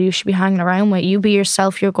people you should be hanging around with. You be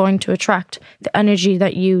yourself, you're going to attract the energy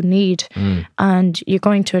that you need, and you're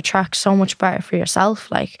going to attract so much better for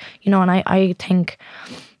yourself. Like, you know, and I think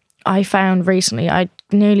I found recently I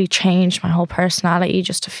nearly changed my whole personality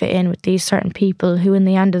just to fit in with these certain people who in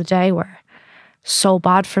the end of the day were so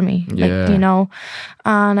bad for me. Yeah. Like, you know.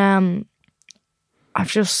 And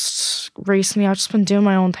I've just been doing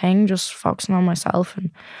my own thing, just focusing on myself.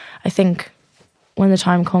 And I think when the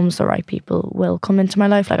time comes, the right people will come into my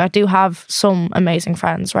life. Like, I do have some amazing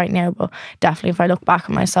friends right now, but definitely if I look back at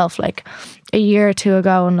myself like a year or two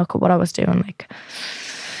ago and look at what I was doing, like,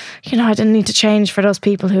 you know, I didn't need to change for those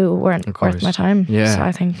people who weren't worth my time. Yeah. So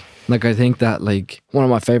I think that, like, one of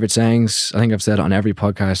my favorite sayings, I think I've said it on every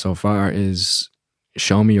podcast so far, is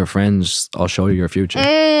show me your friends, I'll show you your future.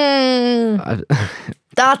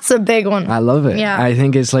 That's a big one. I love it. Yeah. I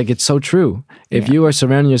think it's like, it's so true. If you are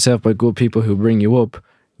surrounding yourself by good people who bring you up,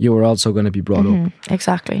 you are also going to be brought up.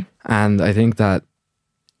 Exactly. And I think that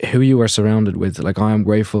who you are surrounded with, like, I am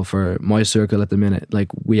grateful for my circle at the minute. Like,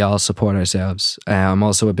 we all support ourselves. I'm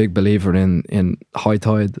also a big believer in high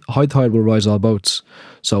tide. High tide will rise all boats.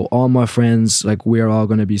 So all my friends, like, we're all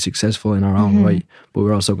going to be successable in our own right, but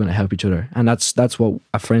we're also going to help each other. And that's what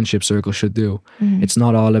a friendship circle should do. It's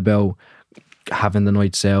not all about having the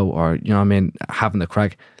nights out or, you know what I mean, having the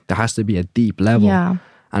crack. There has to be a deep level. Yeah.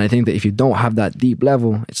 And I think that if you don't have that deep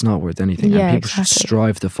level, it's not worth anything. Yeah, and people should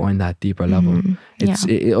strive to find that deeper level.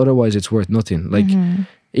 Otherwise, it's worth nothing. Like,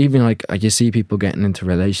 even like you see people getting into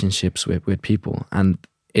relationships with people, and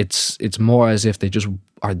it's more as if they just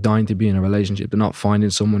are dying to be in a relationship. They're not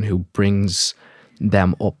finding someone who brings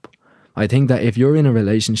them up. I think that if you're in a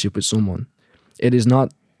relationship with someone, it is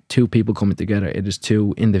not two people coming together. It is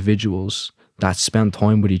two individuals that spend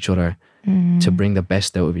time with each other to bring the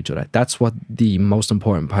best out of each other. That's what the most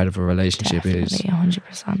important part of a relationship is.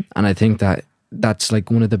 100%. And I think that that's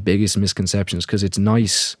like one of the biggest misconceptions, because it's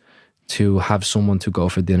nice to have someone to go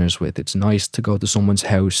for dinners with. It's nice to go to someone's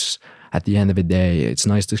house at the end of the day. It's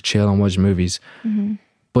nice to chill and watch movies.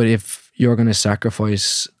 But if you're going to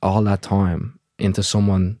sacrifice all that time into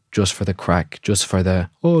someone just for the crack, just for the,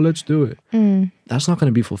 oh, let's do it, that's not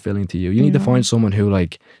going to be fulfilling to you. You need to find someone who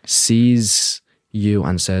like sees you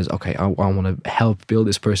and says, okay, I want to help build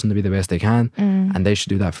this person to be the best they can, and they should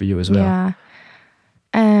do that for you as well. Yeah.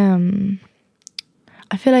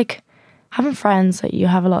 I feel like having friends that you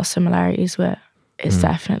have a lot of similarities with is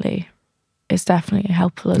definitely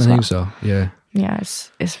helpful as well. I think so. Yeah. Yeah,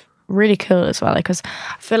 it's really cool as well. Because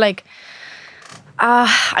I feel like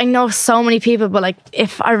I know so many people, but like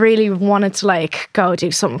if I really wanted to like go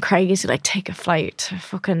do something crazy, like take a flight to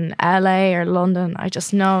fucking LA or London, I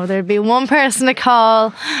just know there'd be one person to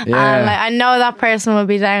call, and like I know that person would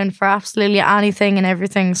be down for absolutely anything and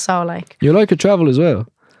everything. So like, you like to travel as well.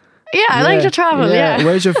 Yeah, I like to travel. Yeah.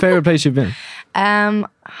 Where's your favorite place you've been? I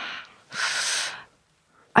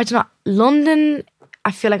don't know. London.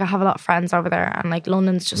 I feel like I have a lot of friends over there, and like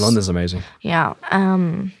London's amazing. Yeah.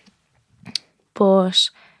 But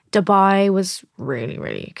Dubai was really,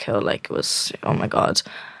 really cool. Like, it was, oh my God,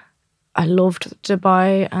 I loved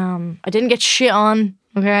Dubai. I didn't get shit on.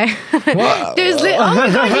 Okay. What? Oh my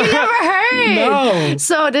God, you never heard? No.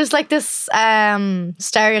 So there's like this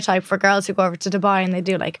stereotype for girls who go over to Dubai and they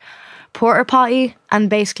do like porter potty, and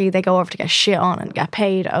basically they go over to get shit on and get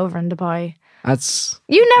paid over in Dubai.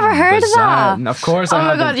 You never heard bizarre. of that? Of course, I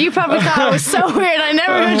haven't. Oh my God, you probably thought it was so weird. I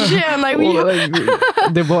never heard shit. I'm like,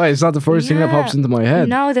 Dubai, it's not the first thing that pops into my head.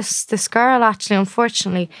 No, this girl actually,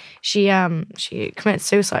 unfortunately, she committed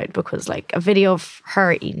suicide because like a video of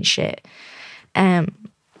her eating shit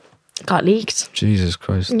got leaked. Jesus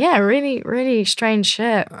Christ. Yeah, really, really strange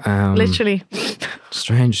shit. Literally.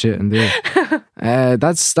 Strange shit indeed.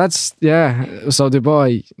 That's yeah. So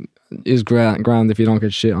Dubai is grand if you don't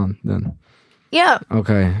get shit on then. Yeah.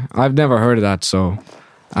 Okay. I've never heard of that, so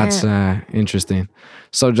that's interesting.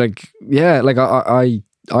 So like, yeah, like I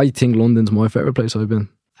think London's my favourite place I've been.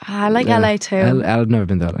 I like LA too. I've never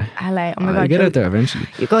been to LA. LA, oh my God. Get out there eventually.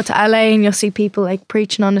 You go to LA and you'll see people like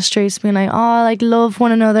preaching on the streets, being like, oh, like love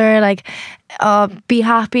one another, like be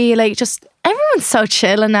happy, like just everyone's so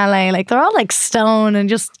chill in LA. Like they're all like stoned and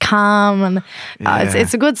just calm, and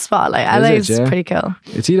it's a good spot. Like LA is pretty cool.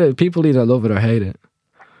 It's either people either love it or hate it.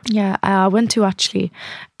 Yeah, I went to actually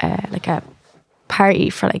like a party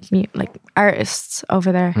for like artists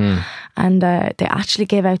over there, and they actually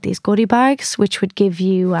gave out these goodie bags which would give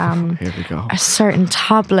you here we go. a certain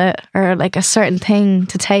tablet or like a certain thing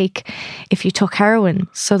to take if you took heroin.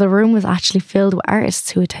 So the room was actually filled with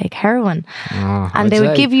artists who would take heroin, and they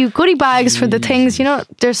would give you goodie bags for the things, you know,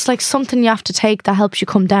 there's like something you have to take that helps you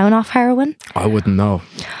come down off heroin. I wouldn't know.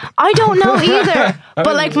 I don't know either.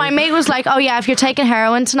 But like my mate was like, oh yeah, if you're taking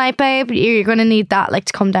heroin tonight, babe, you're going to need that like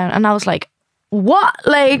to come down. And I was like, what?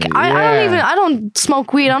 Like, I don't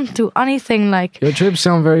smoke weed. I don't do anything. Like, your trips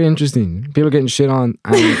sound very interesting. People getting shit on.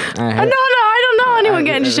 And, no, I don't know anyone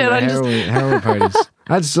getting shit on. Heroin parties.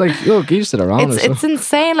 That's like, look, you sit around. It's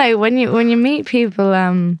insane. Like when you meet people,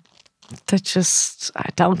 that just, I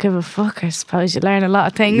don't give a fuck. I suppose you learn a lot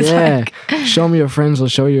of things. Yeah, like, show me your friends will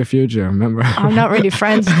show you your future. Remember, I'm not really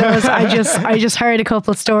friends with those. I just heard a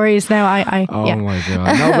couple of stories now. Oh my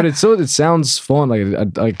god, no, but it sounds fun.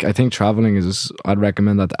 Like I think traveling is. I'd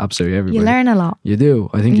recommend that to absolutely everybody. You learn a lot. You do.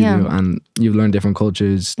 I think you do, and you learn different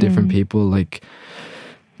cultures, different people. Like,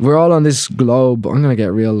 we're all on this globe. I'm gonna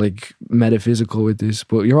get real like metaphysical with this,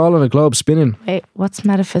 but you're all on a globe spinning. Wait, what's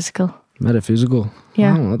metaphysical? Metaphysical.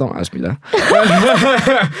 Yeah. Don't ask me that.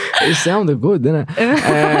 It sounded good, didn't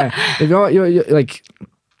it? If you're like,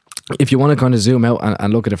 if you want to kind of zoom out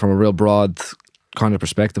and look at it from a real broad kind of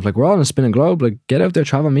perspective, like we're all on a spinning globe. Like, get out there,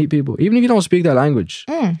 travel, meet people. Even if you don't speak that language,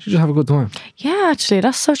 you just have a good time. Yeah, actually,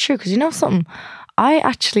 that's so true. Because you know something, I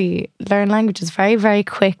actually learn languages very, very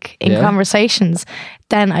quick in conversations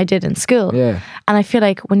than I did in school. Yeah. And I feel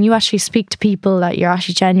like when you actually speak to people that you're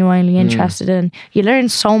actually genuinely interested in, you learn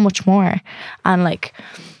so much more. And like,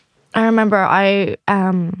 I remember I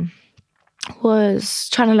was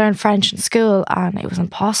trying to learn French in school and it was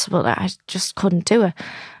impossible. I just couldn't do it.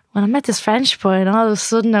 When I met this French boy and all of a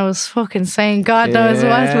sudden I was fucking saying God knows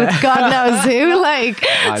what with God knows who. Like,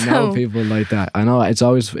 I know people like that. I know it's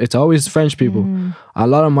always French people. A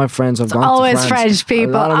lot of my friends have gone to France. French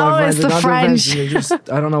people. Always the French.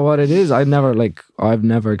 I don't know what it is. I've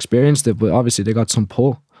never experienced it, but obviously they got some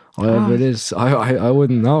pull. Whatever it is, I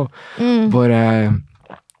wouldn't know. But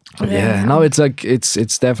no, it's like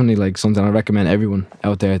it's definitely like something I recommend everyone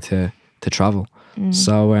out there to travel.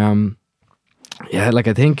 So yeah, like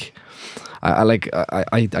I think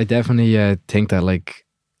I definitely think that like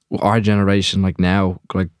our generation, like now,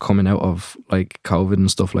 like coming out of like COVID and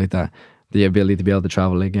stuff like that, the ability to be able to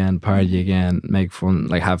travel again, party again, make fun,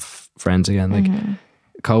 like have friends again, like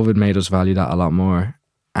COVID made us value that a lot more.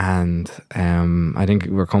 And I think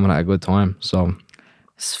we're coming at a good time. So,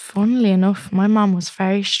 funnily enough, my mom was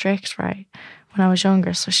very strict, right, when I was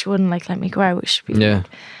younger, so she wouldn't like let me go out. She'd be like,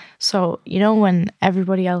 so you know when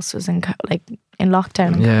everybody else was in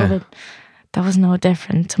lockdown and COVID, that was no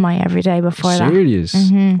different to my everyday before that. Serious?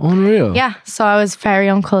 Unreal. Yeah, so I was very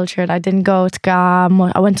uncultured. I didn't go to GAM.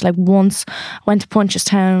 I went to like once. I went to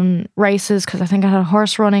Punchestown races because I think I had a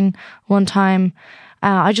horse running one time.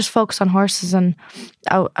 I just focused on horses, and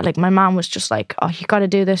like my mom was just like, oh, you got to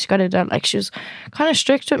do this, you got to do that. Like she was kind of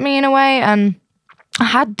strict with me in a way, and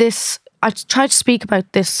I tried to speak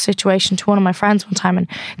about this situation to one of my friends one time, and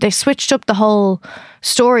they switched up the whole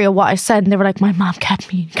story of what I said, and they were like, my mom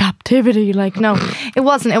kept me in captivity. Like, no, it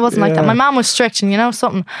wasn't like that. My mom was strict, and you know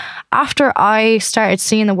something, after I started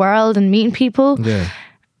seeing the world and meeting people,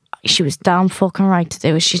 she was damn fucking right to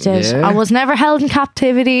do what she did. I was never held in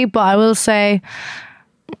captivity, but I will say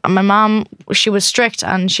my mom, she was strict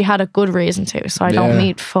and she had a good reason to, so I don't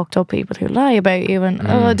meet fucked up people who lie about you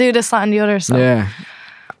and do this, that and the other. So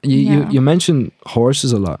You mentioned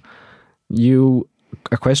horses a lot. You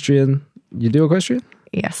do equestrian?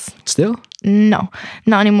 Yes. Still? No,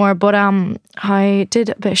 not anymore. But I did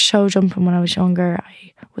a bit of show jumping when I was younger.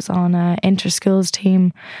 I was on an inter-schools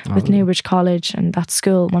team with Newbridge College, and that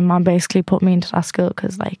school, my mom basically put me into that school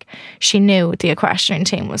because like she knew the equestrian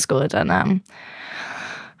team was good, and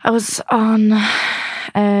I was on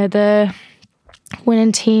the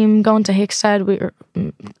winning team going to Hickstead. We were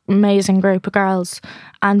an amazing group of girls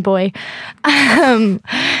and boy, and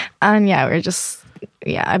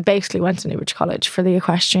I basically went to Newbridge College for the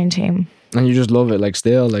equestrian team. And you just love it, like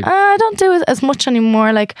still, like I don't do it as much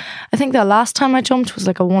anymore. Like I think the last time I jumped was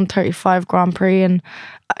like a 135 Grand Prix, and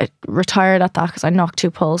I retired at that because I knocked 2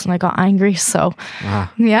 poles and I got angry. So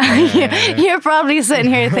you're probably sitting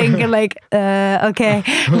here thinking like, okay,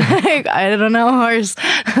 like I don't know horse.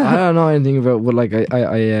 I don't know anything about, but like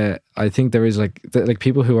I think there is like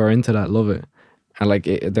people who are into that love it, and like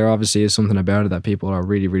there obviously is something about it that people are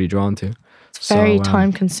really, really drawn to. It's very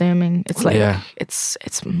time consuming. It's like it's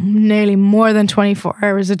nearly more than 24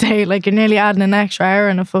 hours a day. Like you're nearly adding an extra hour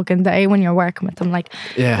in a fucking day when you're working with them. Like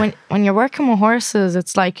when you're working with horses,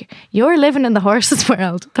 it's like you're living in the horse's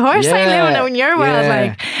world. The horse ain't living in your world,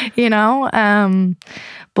 like, you know.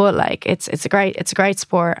 But like it's a great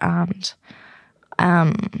sport, and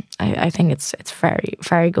I think it's very,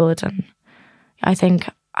 very good, and I think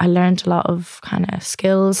I learned a lot of kind of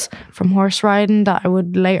skills from horse riding that I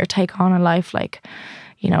would later take on in life, like,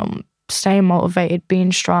 you know, staying motivated,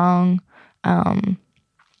 being strong,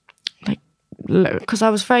 like because I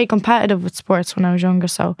was very competitive with sports when I was younger.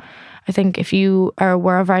 So I think if you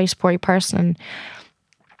were a very sporty person and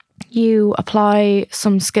you apply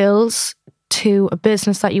some skills to a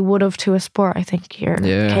business that you would have to a sport, I think you're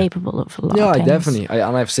capable of a lot of things. Definitely.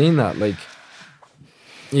 And I've seen that, like,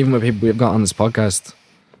 even with people we've got on this podcast,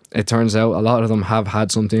 it turns out a lot of them have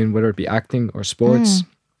had something, whether it be acting or sports,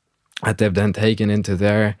 that they've then taken into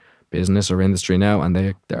their business or industry now, and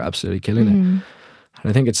they're absolutely killing it. And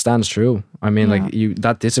I think it stands true. I mean, like,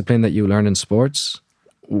 that discipline that you learn in sports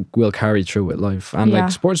will carry through with life. And like,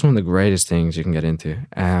 sports is one of the greatest things you can get into.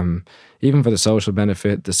 Even for the social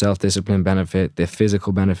benefit, the self-discipline benefit, the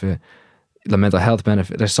physical benefit, the mental health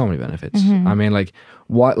benefit. There's so many benefits. I mean, like,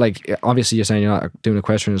 what, like, obviously you're saying you're not doing a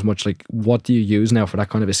question as much, like, what do you use now for that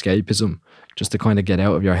kind of escapism, just to kind of get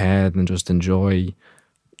out of your head and just enjoy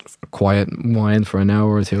a quiet wine for an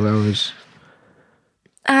hour or 2 hours?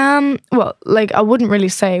 Well, like, I wouldn't really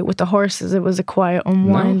say with the horses it was a quiet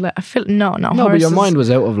unwind. No? Like, I feel no, No, horses, but your mind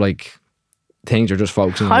was out of, like, things you're just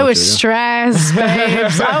focusing on. I was stressed,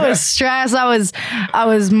 babes. I was stressed. I was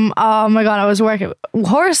oh my God, I was working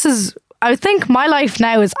horses. I think my life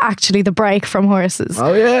now is actually the break from horses.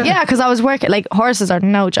 Oh yeah? Yeah, because I was working, like, horses are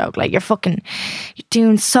no joke. Like, you're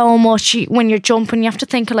doing so much. When you're jumping, you have to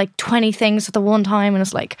think of like 20 things at the one time, and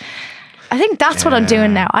it's like, I think that's what I'm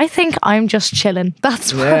doing now. I think I'm just chilling.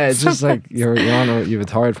 That's what it's just like you're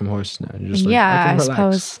retired from horses now. You're just like, I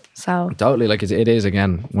suppose so. Totally, like, it is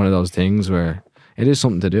again one of those things where it is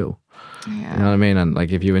something to do. Yeah. You know what I mean? And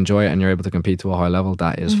like, if you enjoy it and you're able to compete to a high level,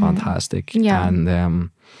 that is fantastic. Yeah. And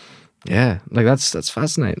like, that's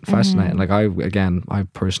fascinating. Like, I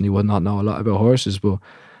personally would not know a lot about horses, but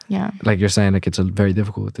like you're saying, like, it's very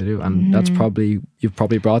difficult to do, and that's you've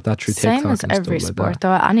probably brought that through TikTok. Same as and every stuff sport, like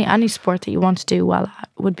that. though. Any sport that you want to do well at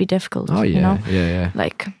would be difficult. Oh yeah, you know? yeah.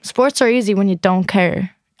 Like, sports are easy when you don't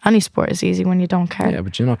care. Any sport is easy when you don't care. Yeah,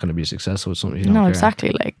 but you're not going to be successful with something you don't care. No, exactly.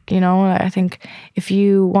 Like, you know, I think if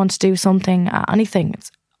you want to do something, anything,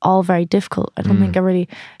 it's all very difficult. I don't think it really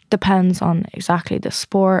depends on exactly the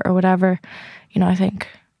sport or whatever. You know, I think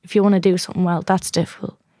if you want to do something well, that's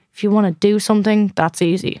difficult. If you want to do something, that's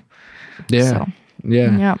easy. Yeah. So,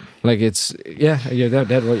 yeah. Like, it's, you're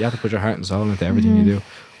dead right. You have to put your heart and soul into everything you do.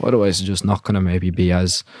 Otherwise, it's just not going to maybe be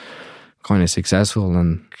as kind of successful.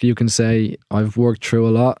 And you can say, I've worked through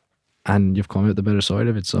a lot and you've come out the better side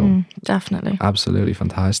of it. So definitely. Absolutely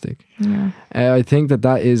fantastic. Yeah. I think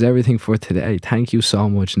that is everything for today. Thank you so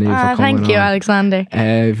much, Niamh, for coming Thank you, on. Alexander.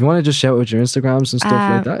 If you want to just shout out your Instagrams and stuff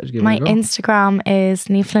like that, just give my it a go. Instagram is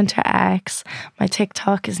NiamhFlinterX. My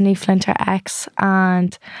TikTok is NiamhFlinterX,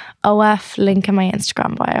 and OF link in my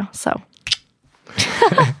Instagram bio. So.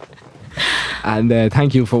 And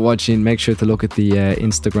thank you for watching. Make sure to look at the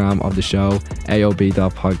Instagram of the show,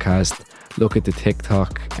 aob.podcast. Look at the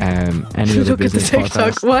TikTok, any other business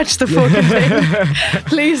podcast. Watch the fucking thing.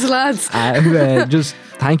 Please, lads. And just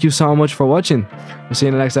thank you so much for watching. We'll see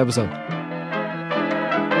you in the next episode.